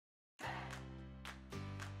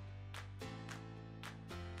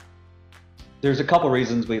There's a couple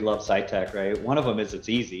reasons we love SciTech, right? One of them is it's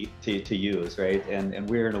easy to use, right? And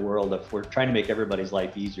we're in a world of, we're trying to make everybody's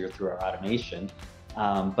life easier through our automation.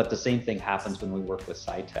 But the same thing happens when we work with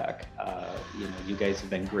SciTech. You guys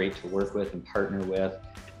have been great to work with and partner with.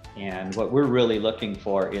 And what we're really looking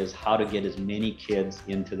for is how to get as many kids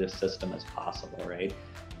into this system as possible, right?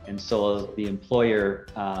 And so the employer,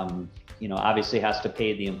 obviously has to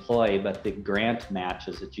pay the employee, but the grant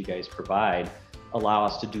matches that you guys provide allow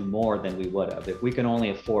us to do more than we would have. If we can only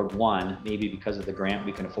afford one, maybe because of the grant,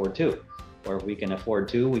 we can afford two. Or if we can afford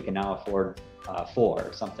two, we can now afford four,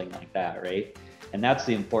 or something like that, right? And that's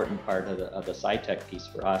the important part of the SciTech piece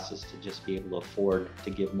for us, is to just be able to afford to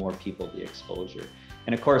give more people the exposure.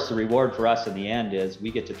 And of course, the reward for us in the end is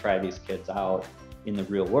we get to try these kids out in the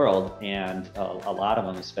real world. And a lot of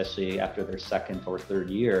them, especially after their second or third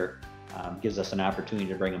year, gives us an opportunity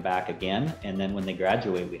to bring them back again. And then when they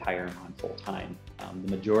graduate, we hire them on full time.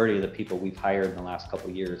 The majority of the people we've hired in the last couple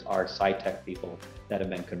of years are SciTech people that have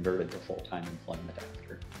been converted to full-time employment after.